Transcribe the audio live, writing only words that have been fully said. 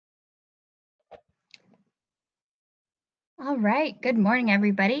All right. Good morning,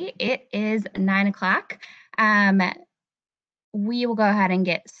 everybody. It is 9 o'clock. Um, we will go ahead and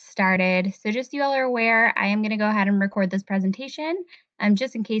get started. So just so you all are aware, I am going to go ahead and record this presentation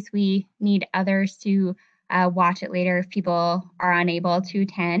just in case we need others to watch it later if people are unable to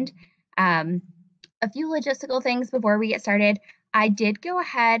attend. Um, a few logistical things before we get started. I did go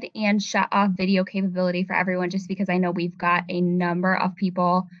ahead and shut off video capability for everyone just because I know we've got a number of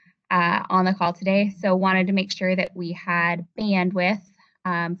people on the call today. So wanted to make sure that we had bandwidth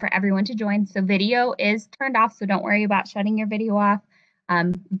for everyone to join. So video is turned off, so don't worry about shutting your video off.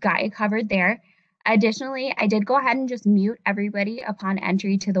 Got you covered there. Additionally, I did go ahead and just mute everybody upon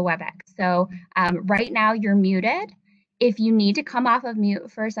entry to the WebEx. So right now you're muted. If you need to come off of mute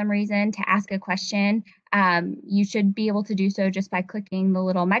for some reason to ask a question, you should be able to do so just by clicking the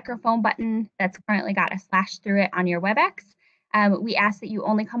little microphone button that's currently got a slash through it on your WebEx. We ask that you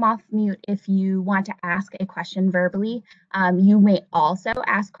only come off mute if you want to ask a question verbally. You may also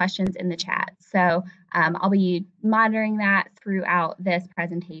ask questions in the chat. So I'll be monitoring that throughout this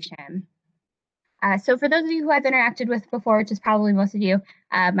presentation. So for those of you who I've interacted with before, which is probably most of you,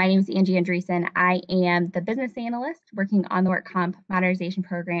 my name is Angie Andreessen. I am the business analyst working on the Work Comp Modernization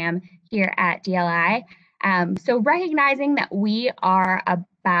Program here at DLI. So recognizing that we are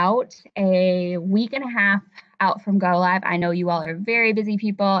about a week and a half out from go live, I know you all are very busy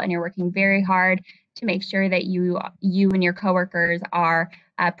people and you're working very hard to make sure that you and your coworkers are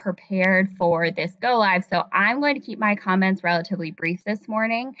prepared for this go live. So I'm going to keep my comments relatively brief this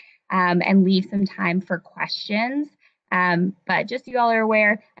morning. And leave some time for questions. But just so you all are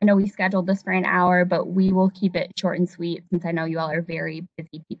aware, I know we scheduled this for an hour, but we will keep it short and sweet since I know you all are very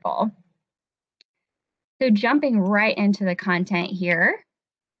busy people. So jumping right into the content here,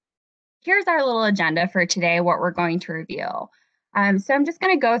 here's our little agenda for today, what we're going to review. So I'm just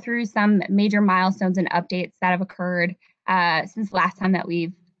going to go through some major milestones and updates that have occurred since last time that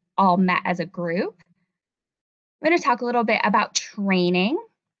we've all met as a group. I'm going to talk a little bit about training,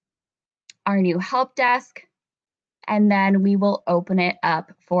 our new help desk, and then we will open it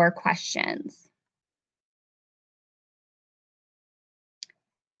up for questions.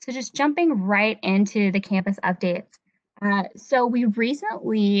 So just jumping right into the campus updates. So we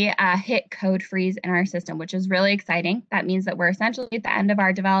recently hit code freeze in our system, which is really exciting. That means that we're essentially at the end of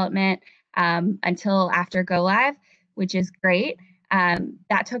our development until after go live, which is great.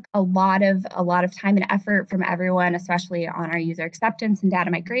 That took a lot of time and effort from everyone, especially on our user acceptance and data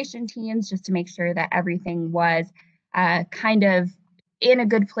migration teams, just to make sure that everything was kind of in a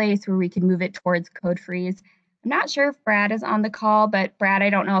good place where we can move it towards code freeze. I'm not sure if Brad is on the call, but Brad,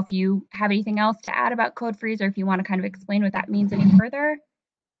 I don't know if you have anything else to add about code freeze or if you want to kind of explain what that means any further.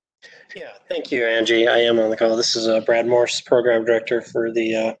 Yeah, thank you, Angie. I am on the call. This is Brad Morse, Program Director for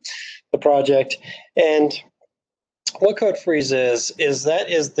the project. And what code freeze is that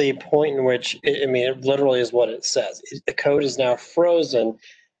is the point in which, it literally is what it says. The code is now frozen,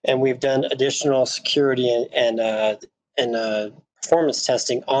 and we've done additional security and performance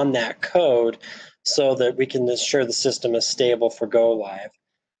testing on that code so that we can ensure the system is stable for go live.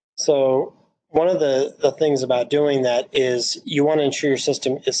 So one of the things about doing that is you want to ensure your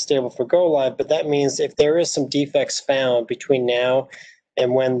system is stable for go live, but that means if there is some defects found between now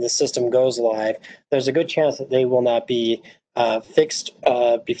and when the system goes live, there's a good chance that they will not be fixed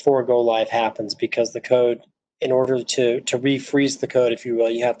before go live happens, because the code, in order to refreeze the code, if you will,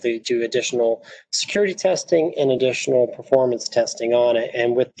 you have to do additional security testing and additional performance testing on it.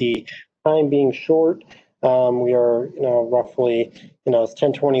 And with the time being short, we are, roughly, it's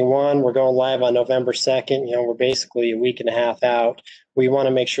 10/21. We're going live on November 2nd. We're basically a week and a half out. We want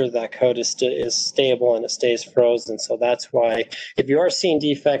to make sure that code is stable and it stays frozen. So that's why, if you are seeing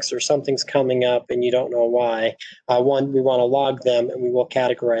defects or something's coming up and you don't know why, one, we want to log them and we will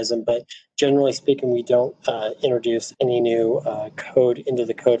categorize them. But generally speaking, we don't introduce any new code into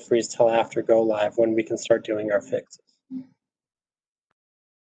the code freeze till after go live, when we can start doing our fixes.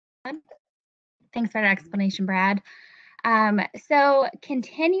 Thanks for that explanation, Brad. So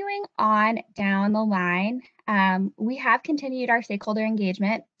continuing on down the line, we have continued our stakeholder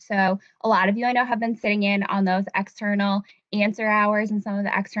engagement. So a lot of you I know have been sitting in on those external answer hours and some of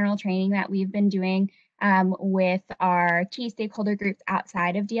the external training that we've been doing with our key stakeholder groups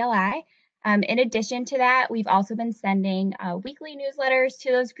outside of DLI. In addition to that, we've also been sending weekly newsletters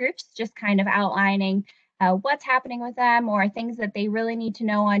to those groups, just kind of outlining what's happening with them or things that they really need to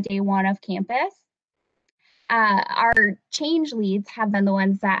know on day one of campus. Our change leads have been the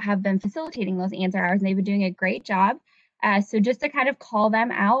ones that have been facilitating those answer hours, and they've been doing a great job. So just to kind of call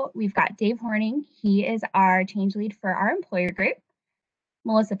them out, we've got Dave Horning. He is our change lead for our employer group.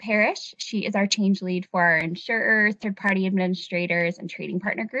 Melissa Parrish, she is our change lead for our insurers, third-party administrators, and trading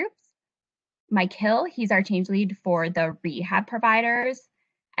partner groups. Mike Hill, he's our change lead for the rehab providers.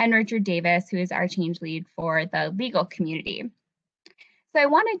 And Richard Davis, who is our change lead for the legal community. So I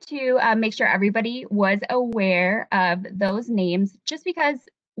wanted to make sure everybody was aware of those names, just because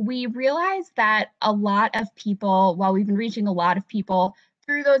we realized that a lot of people, while we've been reaching a lot of people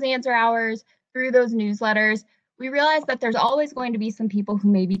through those answer hours, through those newsletters, we realized that there's always going to be some people who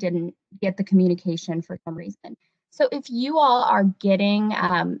maybe didn't get the communication for some reason. So if you all are getting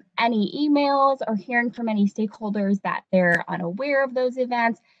any emails or hearing from any stakeholders that they're unaware of those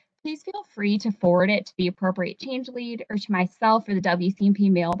events, please feel free to forward it to the appropriate change lead or to myself or the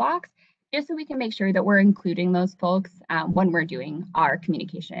WCMP mailbox, just so we can make sure that we're including those folks when we're doing our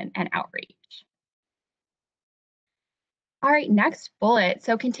communication and outreach. All right, next bullet.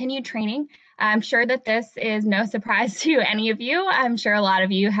 So continued training. I'm sure that this is no surprise to any of you. I'm sure a lot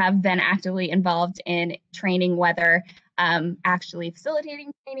of you have been actively involved in training, whether actually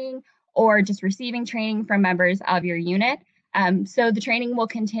facilitating training or just receiving training from members of your unit. So the training will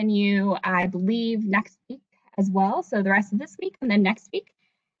continue, I believe, next week as well. So the rest of this week and then next week.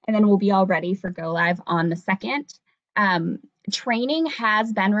 And then we'll be all ready for go live on the 2nd. Training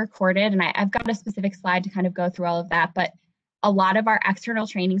has been recorded, and I've got a specific slide to kind of go through all of that, but a lot of our external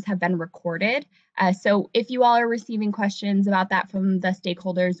trainings have been recorded. So if you all are receiving questions about that from the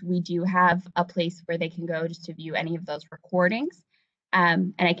stakeholders, we do have a place where they can go just to view any of those recordings,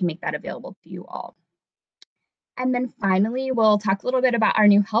 and I can make that available to you all. And then finally, we'll talk a little bit about our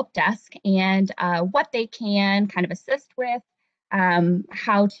new help desk and what they can kind of assist with,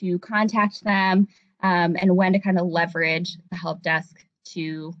 how to contact them, and when to kind of leverage the help desk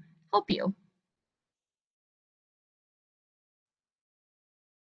to help you.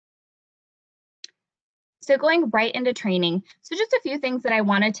 So going right into training. So just a few things that I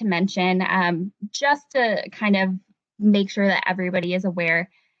wanted to mention, just to kind of make sure that everybody is aware.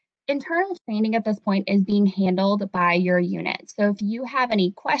 Internal training at this point is being handled by your unit. So if you have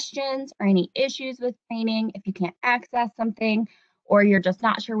any questions or any issues with training, if you can't access something, or you're just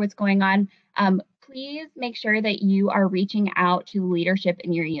not sure what's going on, please make sure that you are reaching out to leadership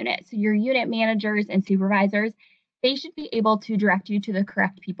in your unit. So your unit managers and supervisors, they should be able to direct you to the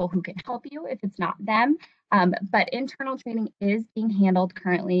correct people who can help you if it's not them. But internal training is being handled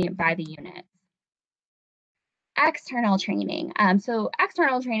currently by the unit. External training. So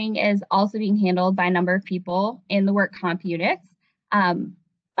external training is also being handled by a number of people in the work comp units.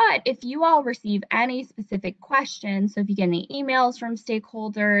 But if you all receive any specific questions, so if you get any emails from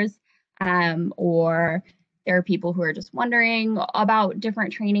stakeholders, or there are people who are just wondering about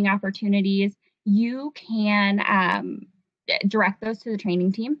different training opportunities, you can direct those to the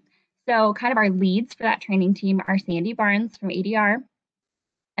training team. So kind of our leads for that training team are Sandy Barnes from ADR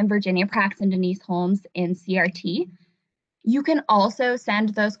and Virginia Prax and Denise Holmes in CRT. You can also send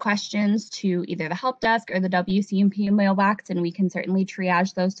those questions to either the help desk or the WCMP mailbox, and we can certainly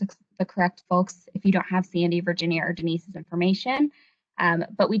triage those to the correct folks if you don't have Sandy, Virginia, or Denise's information.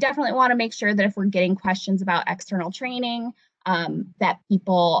 But we definitely want to make sure that if we're getting questions about external training, that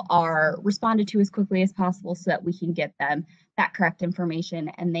people are responded to as quickly as possible so that we can get them that correct information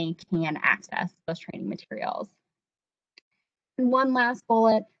and they can access those training materials. And one last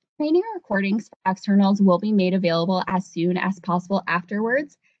bullet. Training recordings for externals will be made available as soon as possible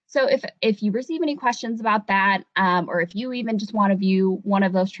afterwards. So if you receive any questions about that, or if you even just want to view one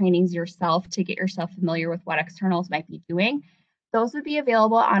of those trainings yourself to get yourself familiar with what externals might be doing, those would be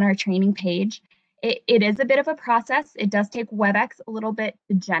available on our training page. It is a bit of a process. It does take WebEx a little bit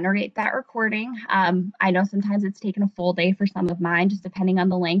to generate that recording. I know sometimes it's taken a full day for some of mine, just depending on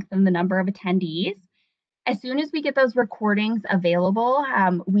the length and the number of attendees. As soon as we get those recordings available,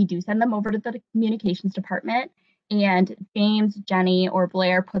 we do send them over to the communications department, and James, Jenny, or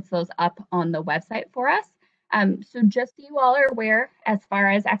Blair puts those up on the website for us. So just so you all are aware, as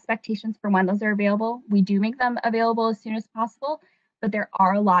far as expectations for when those are available, we do make them available as soon as possible, but there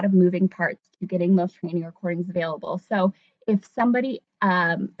are a lot of moving parts to getting those training recordings available. So if somebody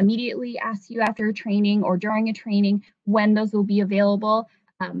immediately asks you after a training or during a training when those will be available,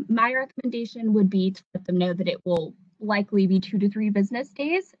 my recommendation would be to let them know that it will likely be 2 to 3 business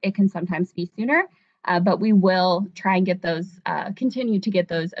days. It can sometimes be sooner, but we will try and get those, continue to get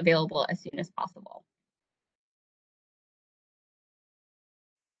those available as soon as possible.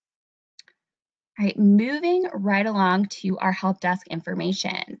 All right, moving right along to our help desk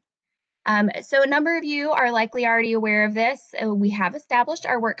information. So a number of you are likely already aware of this. We have established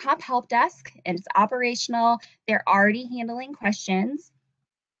our Work Comp help desk, and it's operational. They're already handling questions.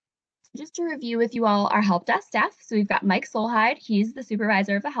 Just to review with you all our help desk staff. So we've got Mike Solheid, he's the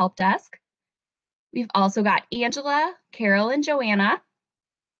supervisor of the help desk. We've also got Angela, Carol, and Joanna.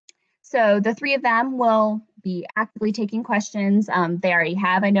 So the three of them will be actively taking questions. They already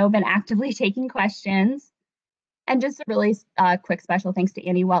have, I know, been actively taking questions. And just a really quick special thanks to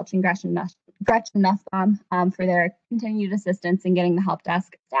Annie Welch and Gretchen Nussbaum for their continued assistance in getting the help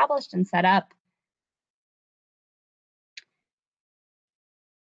desk established and set up.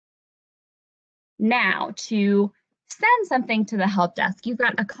 Now, to send something to the help desk, you've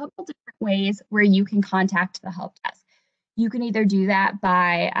got a couple different ways where you can contact the help desk. You can either do that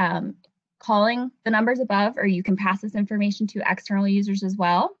by calling the numbers above, or you can pass this information to external users as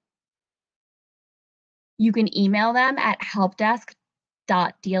well. You can email them at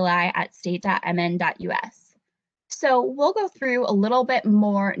helpdesk.dli@state.mn.us. So we'll go through a little bit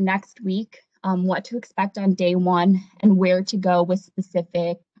more next week, what to expect on day one and where to go with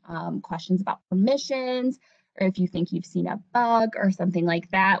specific questions about permissions, or if you think you've seen a bug or something like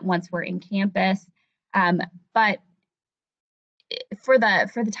that once we're in campus. But for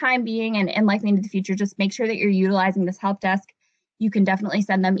the time being and likely into the future, just make sure that you're utilizing this help desk. You can definitely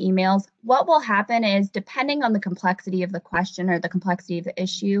send them emails. What will happen is, depending on the complexity of the question or the complexity of the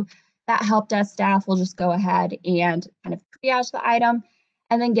issue, that help desk staff will just go ahead and kind of triage the item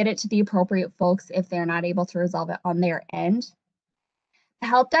and then get it to the appropriate folks if they're not able to resolve it on their end. The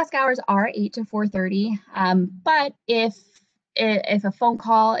help desk hours are 8 to 4:30, but if a phone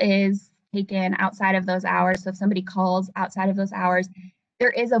call is taken outside of those hours, so if somebody calls outside of those hours, there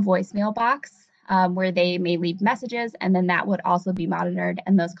is a voicemail box where they may leave messages, and then that would also be monitored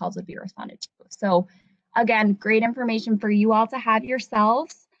and those calls would be responded to. So again, great information for you all to have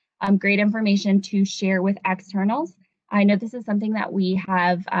yourselves, great information to share with externals. I know this is something that we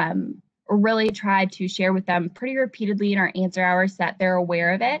have really tried to share with them pretty repeatedly in our answer hours, so that they're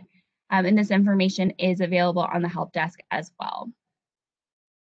aware of it. And this information is available on the help desk as well,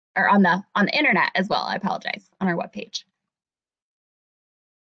 or on the internet as well. I apologize, on our webpage.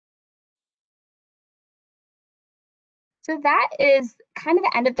 So that is kind of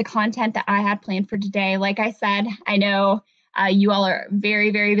the end of the content that I had planned for today. Like I said, I know you all are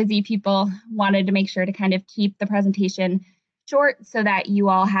very, very busy people. Wanted to make sure to kind of keep the presentation short so that you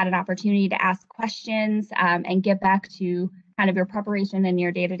all had an opportunity to ask questions and get back to kind of your preparation and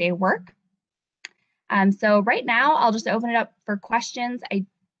your day-to-day work. So right now, I'll just open it up for questions. I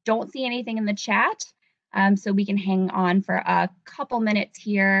don't see anything in the chat, so we can hang on for a couple minutes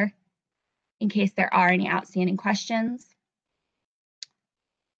here in case there are any outstanding questions.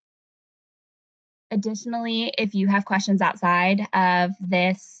 Additionally, if you have questions outside of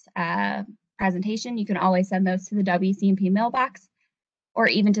this presentation, you can always send those to the WCMP mailbox or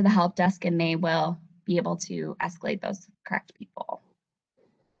even to the help desk, and they will be able to escalate those to the correct people.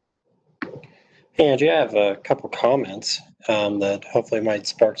 Hey, Angie, I have a couple comments that hopefully might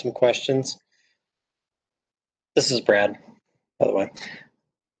spark some questions. This is Brad, by the way.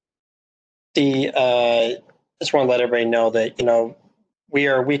 Just want to let everybody know that, we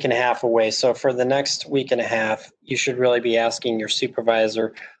are a week and a half away. So for the next week and a half, you should really be asking your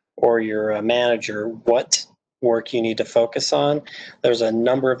supervisor or your manager what work you need to focus on. There's a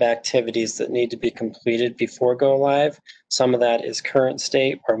number of activities that need to be completed before go live. Some of that is current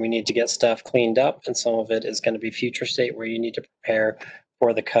state where we need to get stuff cleaned up, and some of it is going to be future state where you need to prepare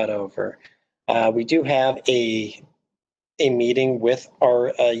for the cutover. We do have a meeting with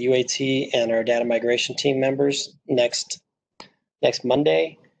our UAT and our data migration team members next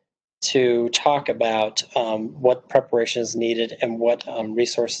Monday to talk about what preparation is needed and what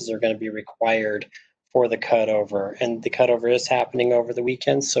resources are going to be required for the cutover. And the cutover is happening over the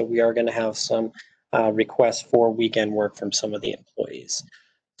weekend, so we are going to have some requests for weekend work from some of the employees.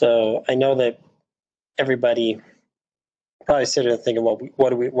 So I know that everybody probably sitting there thinking, well,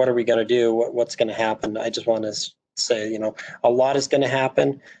 what are we going to do? What's going to happen? I just want to say, a lot is going to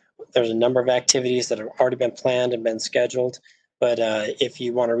happen. There's a number of activities that have already been planned and been scheduled. But if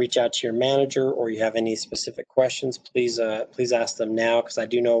you want to reach out to your manager or you have any specific questions, please ask them now, because I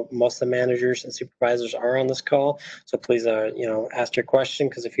do know most of the managers and supervisors are on this call. So please, ask your question,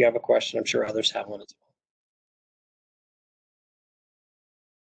 because if you have a question, I'm sure others have one as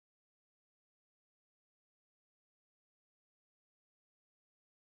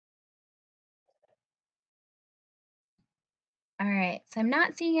well. All right, so I'm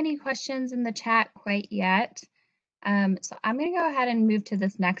not seeing any questions in the chat quite yet. So I'm going to go ahead and move to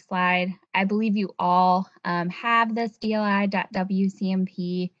this next slide. I believe you all have this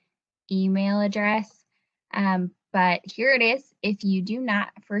DLI.WCMP email address, but here it is. If you do not,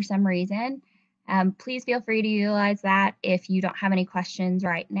 for some reason, Please feel free to utilize that if you don't have any questions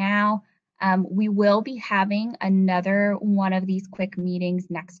right now. We will be having another one of these quick meetings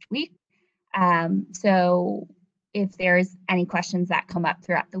next week. So if there's any questions that come up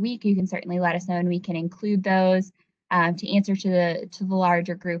throughout the week, you can certainly let us know and we can include those to answer to the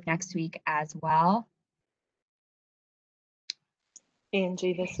larger group next week as well.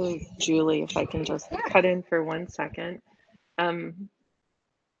 Angie, this is Julie, if I can just cut in for 1 second.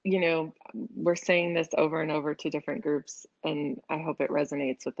 You know, we're saying this over and over to different groups, and I hope it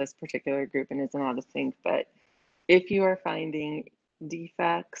resonates with this particular group and isn't out of sync, but if you are finding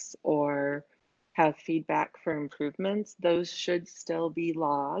defects or have feedback for improvements, those should still be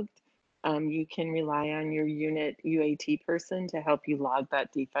logged. You can rely on your unit UAT person to help you log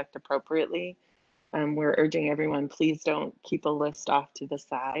that defect appropriately. We're urging everyone, please don't keep a list off to the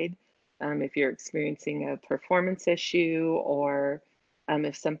side. If you're experiencing a performance issue or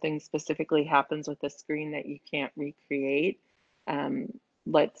if something specifically happens with the screen that you can't recreate,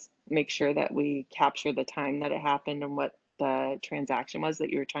 let's make sure that we capture the time that it happened and what the transaction was that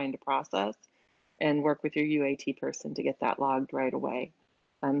you were trying to process, and work with your UAT person to get that logged right away.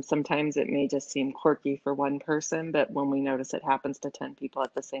 Sometimes it may just seem quirky for one person, but when we notice it happens to 10 people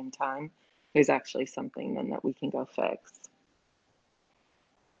at the same time, there's actually something then that we can go fix.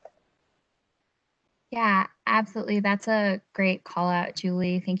 Yeah, absolutely. That's a great call out,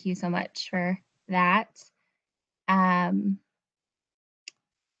 Julie. Thank you so much for that. And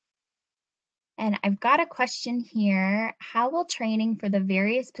I've got a question here. How will training for the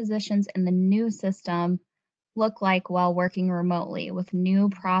various positions in the new system look like while working remotely with new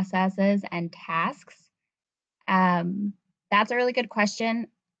processes and tasks? That's a really good question.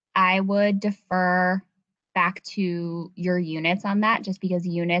 I would defer back to your units on that, just because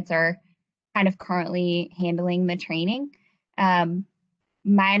units are kind of currently handling the training.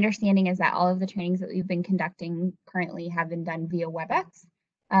 My understanding is that all of the trainings that we've been conducting currently have been done via WebEx.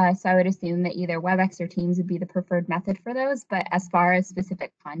 So I would assume that either WebEx or Teams would be the preferred method for those. But as far as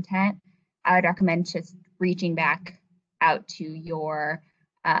specific content, I would recommend just reaching back out to your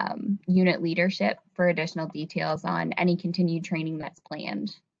unit leadership for additional details on any continued training that's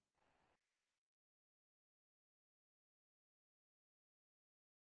planned.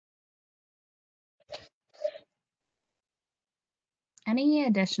 Any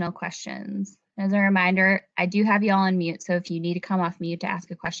additional questions? As a reminder, I do have you all on mute, so if you need to come off mute to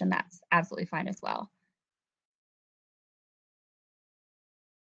ask a question, that's absolutely fine as well.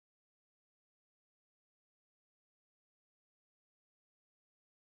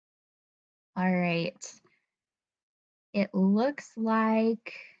 All right. It looks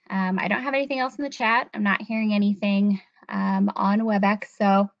like I don't have anything else in the chat. I'm not hearing anything on WebEx,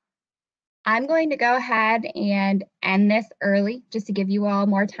 so I'm going to go ahead and end this early just to give you all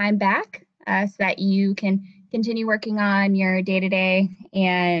more time back so that you can continue working on your day-to-day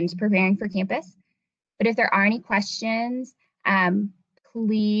and preparing for campus. But if there are any questions,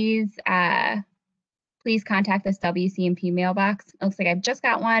 please contact this WCMP mailbox. It looks like I've just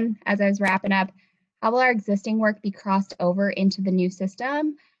got one as I was wrapping up. How will our existing work be crossed over into the new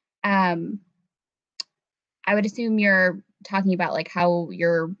system? I would assume you're talking about like how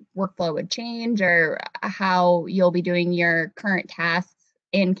your workflow would change or how you'll be doing your current tasks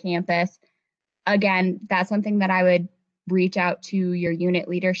in campus. Again, that's something that I would reach out to your unit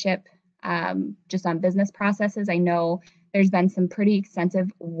leadership just on business processes. I know there's been some pretty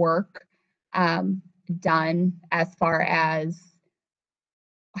extensive work done as far as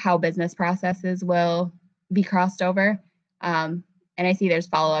how business processes will be crossed over. And I see there's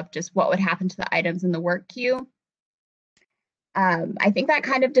follow-up, just what would happen to the items in the work queue. I think that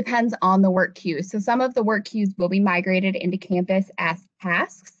kind of depends on the work queue. So some of the work queues will be migrated into campus as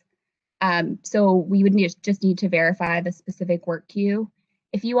tasks. So we would just need to verify the specific work queue.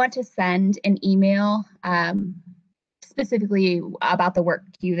 If you want to send an email specifically about the work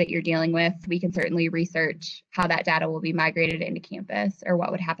queue that you're dealing with, we can certainly research how that data will be migrated into campus or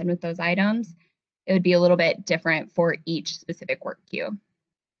what would happen with those items. It would be a little bit different for each specific work queue.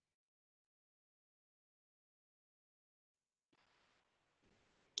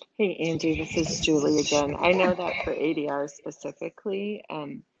 Hey, Angie, this is Julie again. I know that for ADR specifically,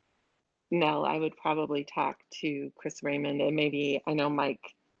 Mel, I would probably talk to Chris Raymond and maybe, I know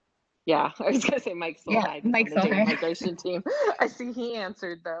Mike. Yeah, I was going to say Mike Solheim on the data migration team. I see he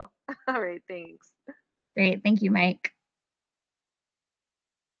answered though. All right, thanks. Great, thank you, Mike.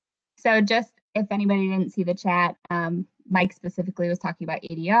 So just if anybody didn't see the chat, Mike specifically was talking about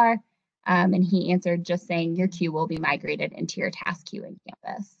ADR, and he answered just saying your queue will be migrated into your task queue in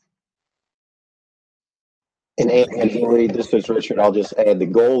campus. And Henry, this is Richard. I'll just add the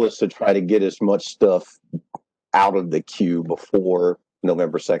goal is to try to get as much stuff out of the queue before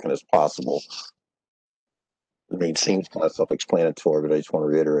November 2nd as possible. I mean, it seems kind of self-explanatory, but I just want to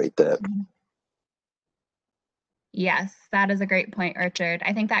reiterate that. Yes, that is a great point, Richard.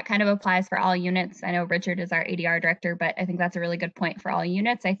 I think that kind of applies for all units. I know Richard is our ADR director, but I think that's a really good point for all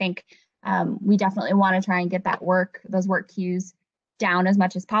units. I think we definitely want to try and get those work queues down as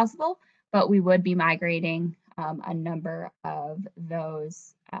much as possible, but we would be migrating a number of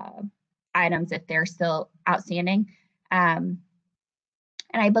those items if they're still outstanding. And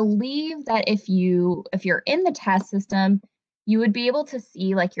I believe that if you're in the task system, you would be able to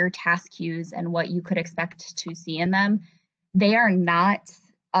see like your task queues and what you could expect to see in them. They are not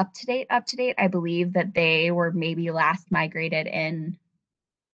up to date. I believe that they were maybe last migrated in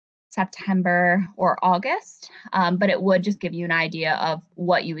September or August, but it would just give you an idea of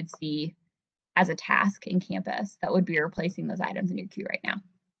what you would see as a task in campus that would be replacing those items in your queue right now.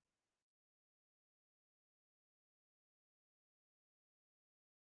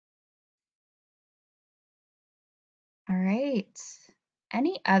 All right.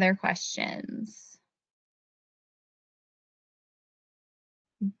 Any other questions?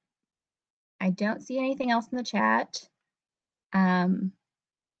 I don't see anything else in the chat.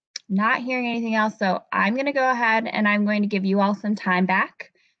 Not hearing anything else, so I'm going to go ahead and I'm going to give you all some time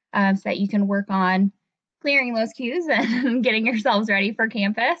back so that you can work on clearing those queues and getting yourselves ready for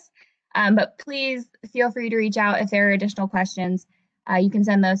campus. But please feel free to reach out if there are additional questions. You can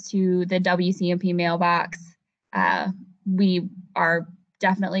send those to the WCMP mailbox. We are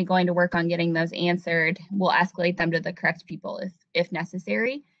definitely going to work on getting those answered. We'll escalate them to the correct people if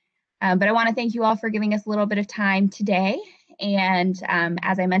necessary. But I want to thank you all for giving us a little bit of time today. And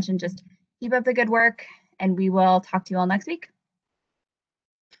as I mentioned, just keep up the good work, and we will talk to you all next week.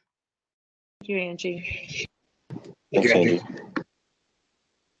 Thank you, Angie. Thanks, Angie.